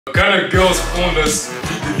What kind of girls Hoeness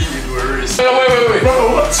be deleted with a race? No, wait.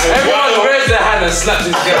 Bro, what? Everyone raised their hand and slapped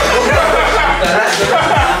this girl.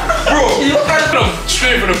 Bro, I'm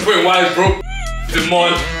straight from the point why bro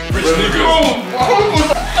demand rich niggas.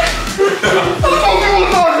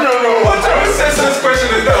 What type of senseless question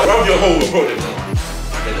is that? Rub your hole with bro, then, bro.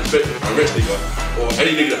 And a rich nigga, or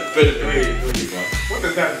any nigga that better than me. What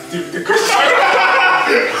does that do with the question?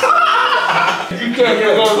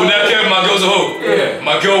 When I care my girl's a hoe,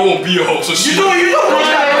 my girl won't be a hoe, so she. You know.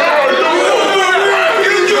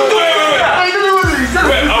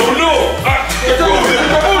 Wait, I will know.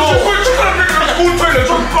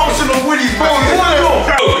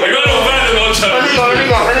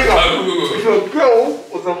 If your girl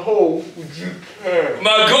was a hoe, would you care?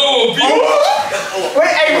 My girl will be. Wait,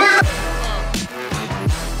 hey, wait.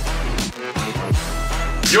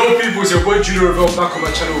 Yo people, it's your boy Judahrevel back on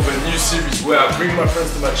my channel with a new series where I bring my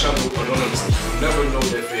friends to my channel anonymously. You'll never know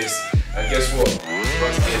their face. And guess what? It's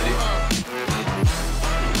about to get lit.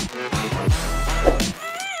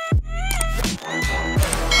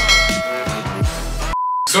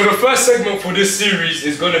 So the first segment for this series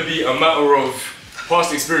is going to be a matter of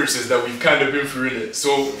past experiences that we've kind of been through in it.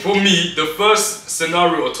 So for me, the first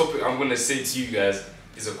scenario or topic I'm going to say to you guys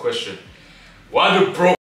is a question. Why do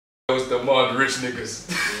broke girls demand rich niggas?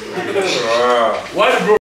 Why do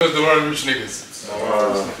broke girls demand rich niggas?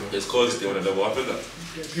 It's cause they want to level up, isn't it?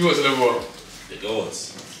 Who wants to level up? The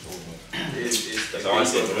girls. That's how I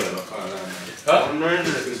see it. Huh? I'm not in it.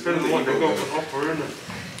 It's depending on what they go for offer, innit?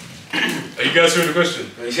 Are you guys hearing the question?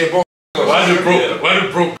 You say broke. Why do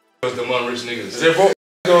broke girls demand rich niggas? Is it broke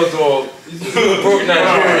girls or broke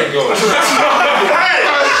Nigerian girls?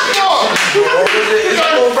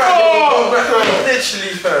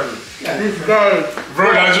 Literally, fam. This guy.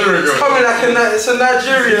 Bro, Nigerian girls. Coming like it's a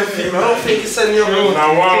Nigerian theme. I don't think it's any other.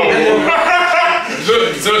 Now, wow. So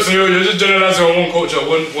you're just generalizing on one culture,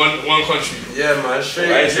 one country. Yeah, man, straight.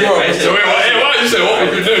 Why So wait, why did you say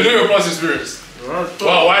what? No, your past experience.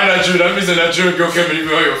 Wow, why Nigeria? That means a Nigerian girl came and even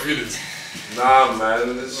hurt your feelings. Nah,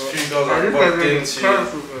 man, there's a few girls I bumped into.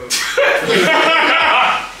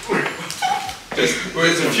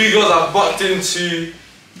 There's a few girls I bumped into.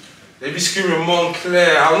 They be screaming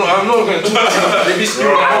Montclair. I'm not going to talk too much. They be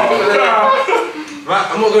screaming Montclair.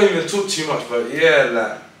 I'm not going to even talk too much, but yeah,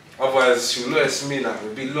 like, otherwise she'll notice me, like,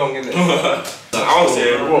 it'll be long, innit? I would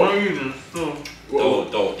say, What?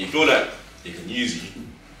 you feel like they can use you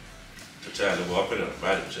to try and level up in a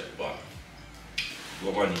random shit, but you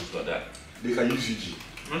got money like that. They can use you, G.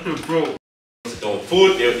 That's a bro. They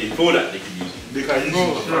feel that they can use you. They can use you.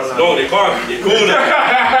 No, they can't. They feel that.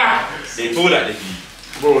 They feel that they can use you.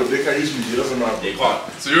 Bro, they can use me, it doesn't matter. They can't.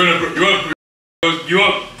 So you want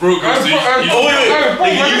broke girls to use? Oh wait,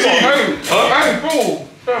 they can use you. Huh? Hey, bro,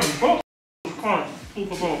 fam, bro, you can't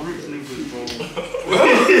talk about rich niggas, bro.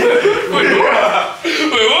 Wait,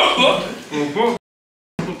 what? Bro, bro,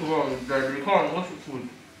 talk about that. You can't. What's it called?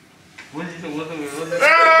 What did you say? What's it?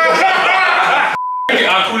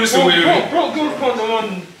 I call this a way. Bro, girls can't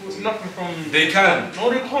demand nothing from. They can. No,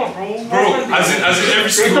 they can't, bro. Bro, as in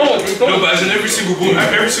every single. No, but as in every single boy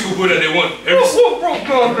that they want. What bro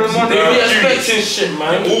girls demand? They be expecting shit,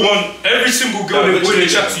 man. Every single girl they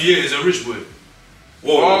chat to you is a rich boy.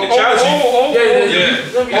 Whoa, the charity.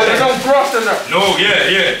 Yeah. Oh, they don't brush them that. No, yeah.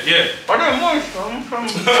 I don't mind, I'm from.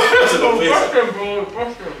 Brush them, bro.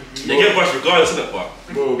 Brush them. They get brushed regardless of that, but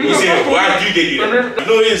you see, why do they do that? You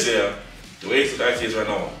know what it is, yeah? The way society is right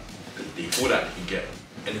now, they feel that they can get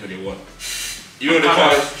anything they want. Even though they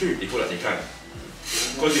can't, they feel that they can.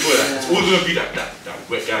 Because they feel that it's always going to be that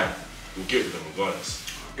wet guy who'll give it to them regardless.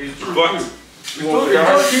 It's true. But, it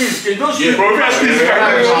does you, bro. Wait,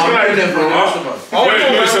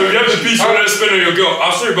 so you have the piece you want to spend on your girl.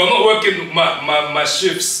 I'm sorry, but I'm not working my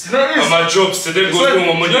shifts and my jobs to then go spend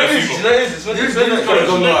my money on people.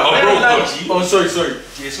 Oh, sorry.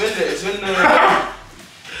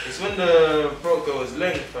 It's when the broke girl is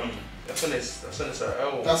length, fam. That's when it's an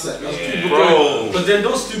L. That's it. bro. But then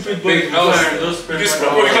those stupid boys, Bro, it's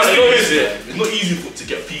not easy to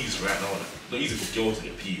get peas right now. It's not easy for girls to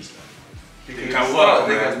get peas. They can work,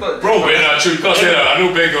 man. Bro, but yeah, true, you can't say that. I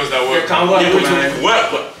know big girls that work. They can work, Yeah, man.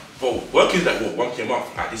 but bro, work is like what, $1K a month.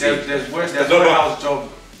 Like, There's warehouse job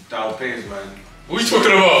that'll pay us, man. What are you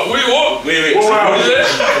talking about? Wait, what? Wait.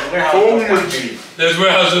 There's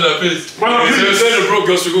warehouse job that pays. So you're saying the broke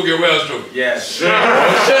girls should go get warehouse job? Yes. shut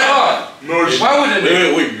up. No, Why wouldn't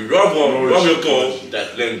they? Wait. You rather your girl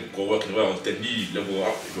that then go work in the warehouse than you level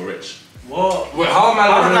up if you're rich. What? Wait, how am I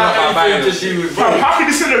leveling up by buying this? How can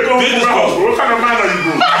you say they're going for rounds, bro? What kind of man are you,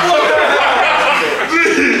 bro?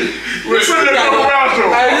 We're saying they're going for rounds, bro.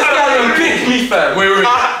 This guy don't pick me, fam. Wait.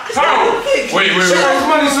 Wait.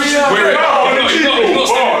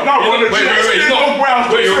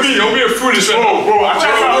 You're being foolish right now.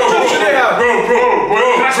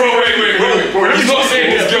 Bro, he's not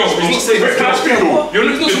saying his girl. He's not saying his girl. You're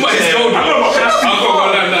not talking about his girl.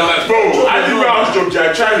 Bro, I did round job,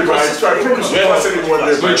 I tried it, but I promise you, I said it one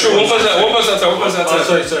day. Wait, true, one person at a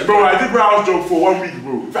time. Sorry. Bro, I did round job for 1 week,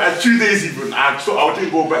 bro. In fact, 2 days even, I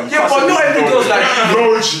didn't go back. Yeah, but not every girl's like that.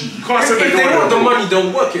 No, G. You can't say If they want the money,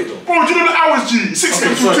 they'll work it though. Bro, do you know the hours, G? 6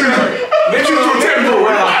 to 2. Maybe 2 to 10, bro.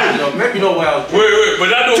 Maybe not where I was. Wait, but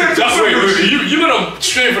that don't. Wait. You gonna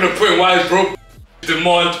straight from the point why it's broke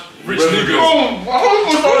demand rich niggas.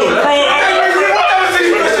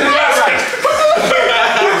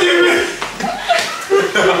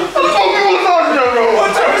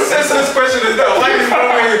 What type of senseless question is that? Why is it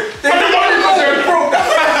broke?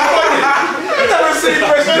 What type of silly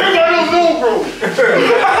question? I don't know, bro.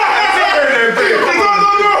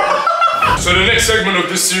 So the next segment of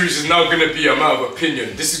this series is now gonna be a matter of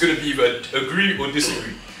opinion. This is gonna be either agree or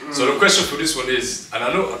disagree. So the question for this one is, and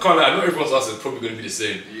I can't lie, I know everyone's answer is probably gonna be the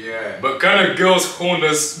same. Yeah. But can a girl's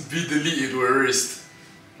Hoeness be deleted or erased?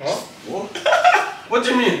 Huh? What? What do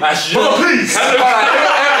you mean? Bro, please. Wait.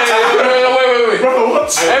 Brother,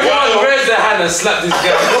 what? Everyone raise their hand and slap this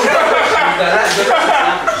guy.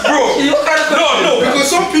 Bro, no, because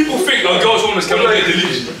some people think a girl's Hoeness cannot get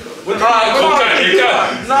deleted. It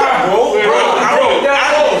can. Nah, bro. Wait, it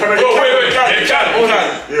can.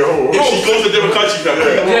 If she goes to a different country, fam. The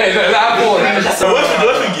worst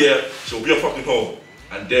thing, yeah, she'll be a fucking home.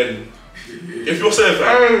 And then, if you're saying,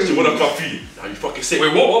 fam, she wanna come for you, now you fucking sick.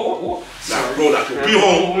 Wait, what? Like, bro, like, you'll be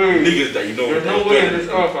home, niggas that you know.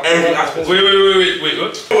 Every aspect. Wait,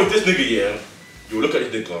 what? With this nigga, yeah, you'll look at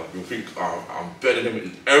this nigga, you'll think, I'm better than him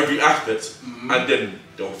in every aspect, and then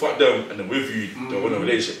they'll fuck them, and then with you, they'll want a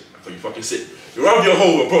relationship. So you fucking sick. You're around your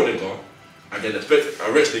home with a broke nigga, and then expect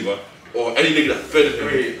a rich nigga, or any nigga that's better than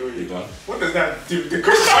him. Nigga. What does that do? The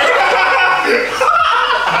question.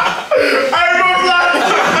 I don't like.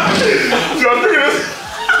 You're doing this.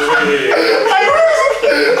 You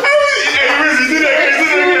did it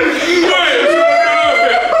again.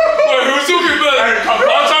 Wait, who was talking about it? I'm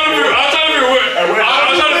trying to be what?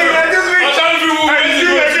 You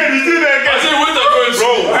did it again. I said, where's that going?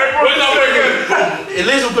 Bro, where's that going? it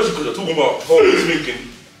lays on question because you're talking about hoes thinking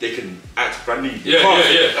they can act brand new. Yeah.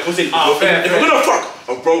 Like I'm saying, if you're gonna fuck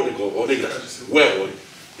a broke nigga or nigga that's well,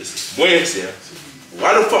 it's ways, yeah.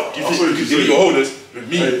 Why the fuck do you think you can delete your Hoeness with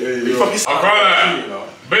me? You fucking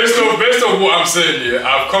Based on what I'm saying, yeah,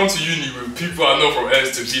 I've come to uni with people I know from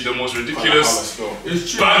ends to be the most ridiculous,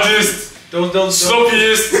 baddest,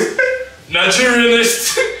 sloppiest,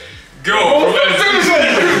 Nigerianist girl from ends.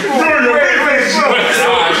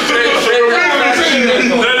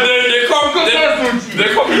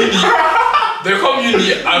 They come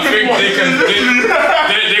uni. I think they can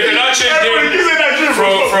now change them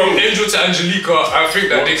from Angel to Angelica. I think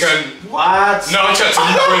that they can now chat to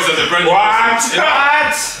you boys as a brand new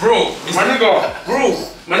bro.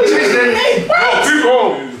 Man, change their name.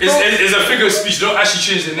 It's a figure of speech. Don't actually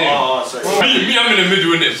change their name. Me, I'm in the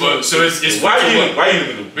middle in it, but so it's why are you in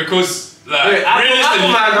the middle? Because like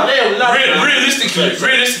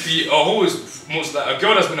realistically, a hoe is most like a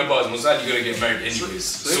girl that's been about is most likely gonna get married anyways.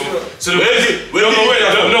 So the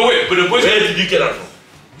wait, but the boys. Where did you get that from?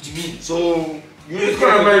 What do you mean? So you're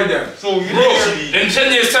gonna marry them. So you in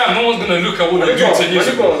 10 years time, no one's gonna look at what they do 10 years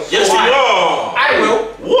ago. Yes, they are. I will.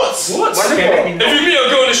 What? If you meet a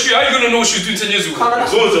girl in the street, how you gonna know what she was doing 10 years ago?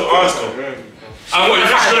 Go to ask her. And what, you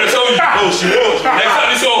think she's gonna tell you? No, she won't.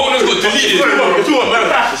 Exactly, so her Hoeness got deleted. If you want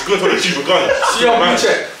married, she's gonna tell the truth regardless. See your blue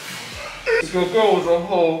check. If your girl was a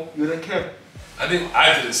hoe, you didn't care. I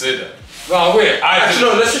didn't say that. No, wait. Actually,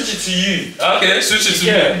 no, let's switch it to you. Okay, switch it to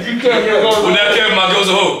me. You care if your girl Would I care if my girl's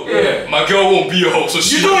a hoe? Yeah. My girl won't be a hoe, so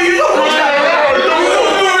she. You don't. Wait,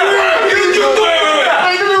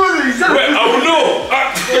 I would know.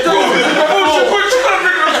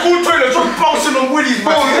 Bouncing on Willies,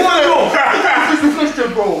 man. Wait.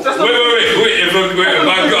 If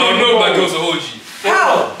My girl, I know my girl's a hoe.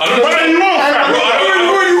 How? I don't know. What do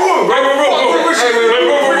you want?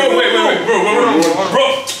 Bro,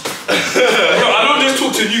 I don't just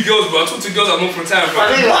talk to new girls, bro. I talk to girls I know from time, bro. Why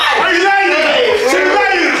are you lying? She's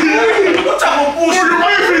lying. What type of bullshit? What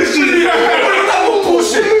type of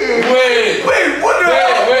bullshit? Wait, what the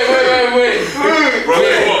hell? Wait.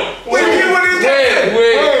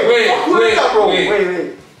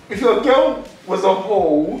 If your girl was a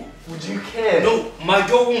hoe, would you care? No, my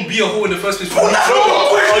girl won't be a hoe in the first place. That's not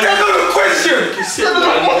the question.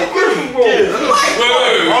 Wait.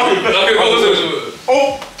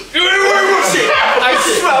 Okay, I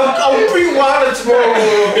swear bro.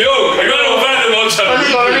 Yo, you gotta find them on channel.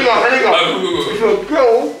 If your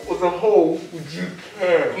girl was a hoe, would you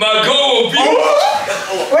care? My girl will be.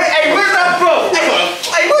 Wait, hey, where's that bro? Hey,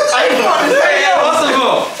 where's that bro? What's the bro?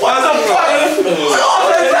 What's the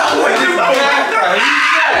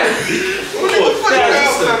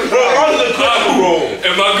bro?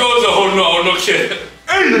 If my girl's a hoe, no, I will not care.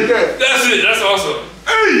 That's it, that's awesome.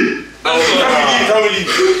 How many?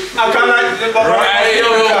 I can't like Right, yo,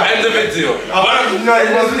 end the video. End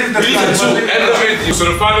the video. So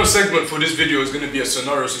the final segment for this video is going to be a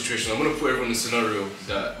scenario situation. I'm going to put everyone in a scenario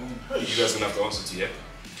that you guys are going to have to answer to, yeah?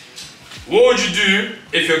 What would you do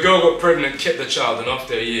if your girl got pregnant, kept the child, and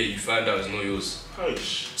after a year you find out it's not yours?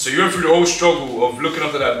 So you went through the whole struggle of looking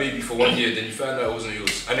after that baby for 1 year, then you find out it wasn't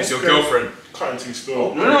yours, and it's your girlfriend. Can't take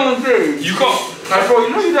still. You know what I'm saying? You can't. Like, bro, you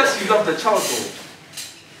know you actually love the child though.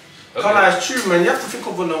 Okay. Can't lie, it's true, man. You have to think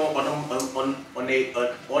of on a. Hey,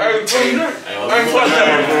 bro, you know.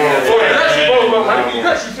 You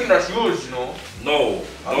actually think that's yours, you know? No.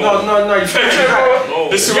 No. You think that? No.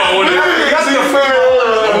 This is what I wanted. That's the third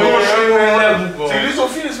level, bro. So you lose your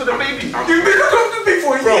feelings for the baby. You've been looking after the baby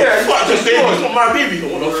for a year. Fuck the baby. It's not my baby.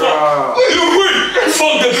 What the fuck? Wait,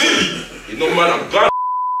 fuck the baby. You know, man, I'm glad.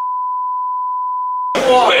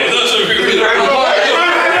 Wait, that's a big video.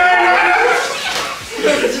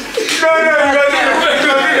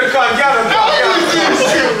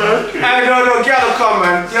 No, get the car,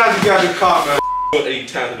 man. Get the car, man. Any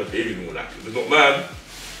time with a baby more like if it's not mine,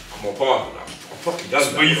 I'm a part. I'm fucking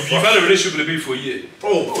young. But you've had a relationship with the baby for a year.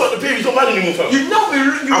 Bro, fuck the baby's not mine anymore, fam. You know,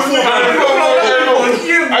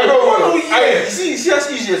 see,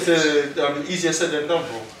 that's easier said than done,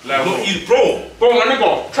 bro. Like, not easy, bro. Bro, my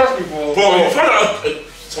nigga, trust me, bro. Bro, you find out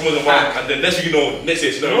someone's a man, and then next thing you know, next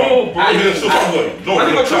year, you know, No, bro. you're gonna still fuck with My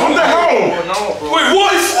nigga, trust me. What the hell? No, bro. Wait,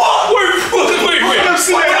 what? Wait, what the fuck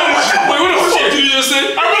did you just say?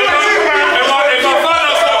 If I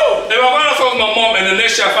find out from my mom and the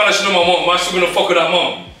next year I find out she's not my mom, am I still gonna fuck with that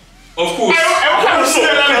mom? Of course.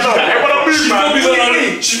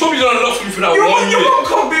 She's probably done a lot for me for that 1 year. Your mom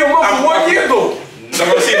can't be a mom for 1 year, though. So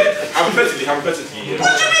I'm saying, hypothetically, yeah.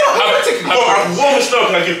 What do you mean hypothetically? Bro, what much love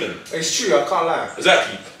can I give them? It's true, I can't lie.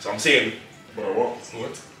 Exactly. So I'm saying, Bro, what?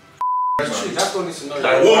 It's true, that's the only scenario.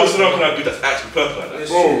 like, what much love can I give that's actually perfect like that?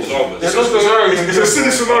 Bro, There's no scenario you can It's a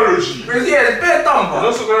silly scenario, G. Yeah, it's bare dumb, bro.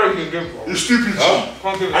 There's no scenario you can give, bro. You're stupid, G.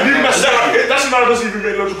 Can't give it. And even that scenario doesn't even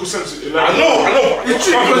make logical sense. I know. It's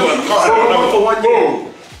true, because you can't for 1 year.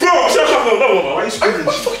 Bro, I'm saying I can't think of another one. Why are you screaming?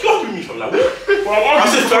 What the fuck you asking me from? Like, what? Bro, I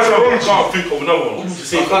said first wrong, I G. can't think of another one. What did you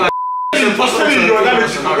say? I'm telling you, your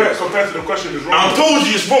analogy compared to the question is I wrong. told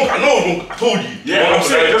you it's wrong. I know it's wrong. I told you. Yeah, I'm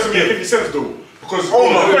saying it doesn't make any sense though. Because Oh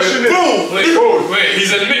my the question is, Wait,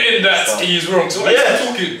 he's admitting that he is wrong. So why Yeah. are you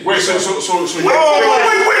talking? wait, so Wait, what's your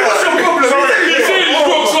problem? Sorry, He's saying he's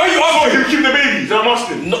wrong, so why are you Oh, asking? you keep the baby. I'm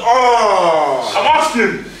asking. No. Oh. I'm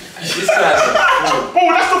asking. This guy's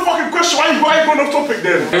Bro, that's the fucking question. Why you going off topic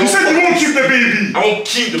then? You said you won't keep the baby. I won't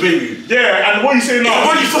keep the baby. Yeah, and what you saying If now? I'm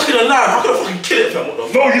only fucking alive, how can I fucking kill it, fam? What the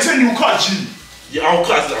fuck? No, you said you cut, G. Yeah, I'll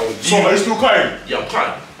cut it. I will So are you still cutting? Yeah, I'm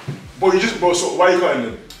cutting. But so why are you cutting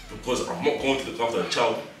then? Because I'm not going to look after a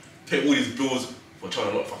child, pay all these bills for a child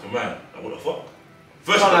I'm not fucking man. Like, what the fuck?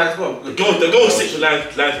 First of all, the girl six lies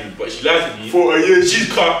to me, but she lies to me. For a year, She's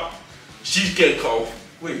cut, she's getting cut off.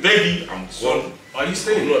 Wait. Baby, I'm gone. Are you I'm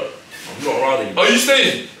staying? not around anymore. Are you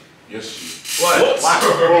staying? Yes, G. What?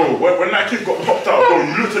 Bro, when that kid got popped out, bro,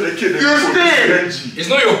 you looked at the kid and you thought, this is G. It's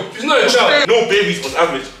not your child. No babies on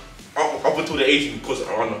average up until they're 18 because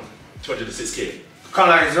around 206k. Can't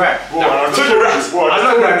lie, he's right. Bro, I told you, bro,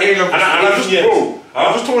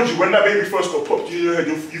 I just told you when that baby first got popped in your head,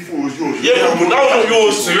 you thought it was yours. Yeah, but that was not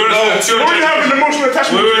yours. So you want to spend You already have an emotional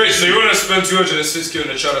attachment. Wait, so you want to spend 206k on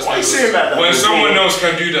the child? Why are you saying that? When someone else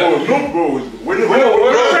can do that? Bro, no, bro. When your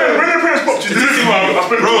parents popped you, this is why I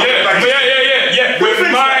spent Yeah.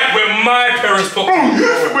 When my parents popped Bro,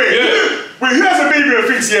 me. wait, who has a baby and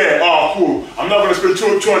thinks, yeah, cool, I'm not going to spend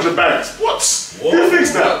 200 bags? What? Who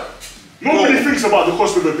thinks that? Nobody thinks about the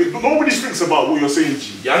cost of a baby. Nobody thinks about what you're saying,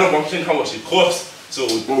 G. Yeah, I know, but I'm saying how much it costs. So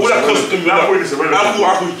Bro, all that costs to me. that point is irrelevant.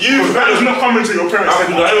 That is not coming to your parents. I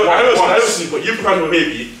know, but you provide a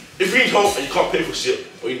baby. If you need help and you can't pay for shit,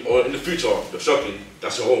 or in the future you're struggling,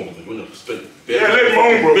 that's your own. You're gonna spend. Yeah, let me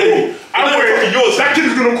own, bro. That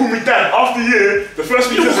kid's gonna call me dad. After a year, the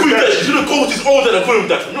first thing He's gonna call you dad. He's gonna go with his own dad and call him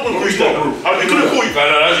dad. I'm not gonna call you dad, bro. I'm gonna call you. No,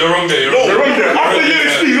 you're wrong there. You're wrong there. After a year,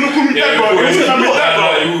 he's gonna call me dad, bro. He's gonna call me dad,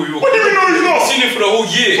 bro. What do you mean, no, he's not? He's seen it for the whole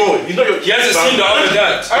year. Bro, you know he hasn't seen the other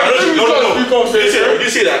dad. No. You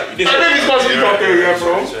say that. Baby's gonna speak up there, yeah,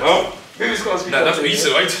 bro. Huh? Baby's gonna speak Nah, up that's what he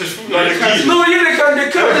said. Why you touch me? No, yeah, they can.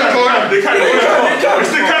 They can't.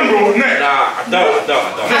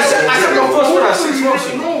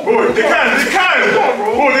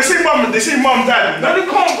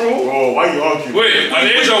 At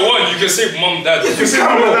the age of 1, you can say mum, dad. You say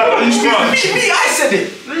mum and dad, you speak. Me, I said it.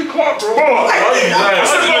 No, you can't, bro. Bro, I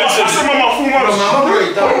said mum at 4 months. My mum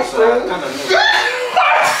already done, so I kind of know.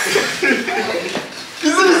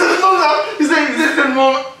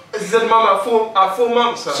 He said mum at 4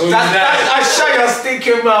 months. So I shut your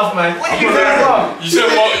stinking mouth, man. What do you say, mum? You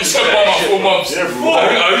said mum at 4 months. Yeah, bro.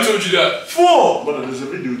 I told you that. 4. Brother, there's a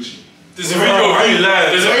video, G. There's a video of you.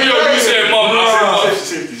 There's a video of you saying mum.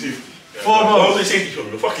 Safety. 4 months. Don't say safety, bro.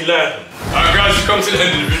 You're fucking lying. Alright guys, you come to the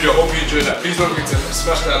end of the video. I hope you enjoyed that. Please don't forget to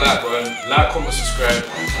smash that like button, like, comment, subscribe.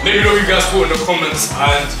 Let me know what you guys thought in the comments,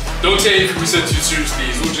 and don't take anything we said too seriously.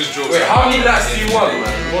 It's all just jokes. Wait, how many likes do you want,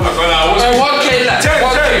 man? I can't lie, I was 1K likes.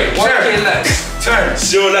 1K likes. 10.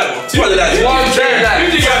 0 like, bro. 200 likes. 1K likes.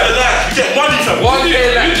 You get money from 1K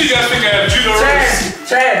likes. You guys think I have Judahrevel?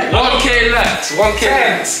 10. 1K likes. 1K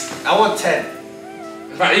likes. I want 10.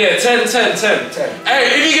 Right, yeah, 10.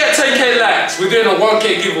 Hey, if you get 10K likes, we're doing a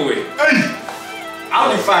 1K giveaway. Hey!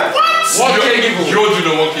 I'll do 5. What? 1K giveaway. You're doing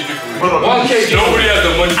a 1K giveaway. Brother, 1K giveaway. Nobody has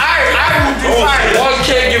the money. I will do 5.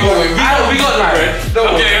 1K giveaway. We got that, right?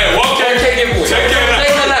 Okay, yeah, 1K giveaway. 10K likes.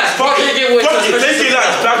 10K likes. 1K giveaway. 10K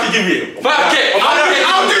likes. 5K giveaway. 5K.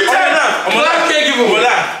 I'll do 10. 5K giveaway.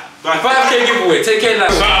 5K giveaway. 10K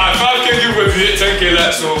likes. 5K giveaway if you hit 10K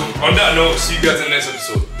likes. So on that note, see you guys in the next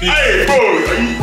episode. Peace. Hey, bro!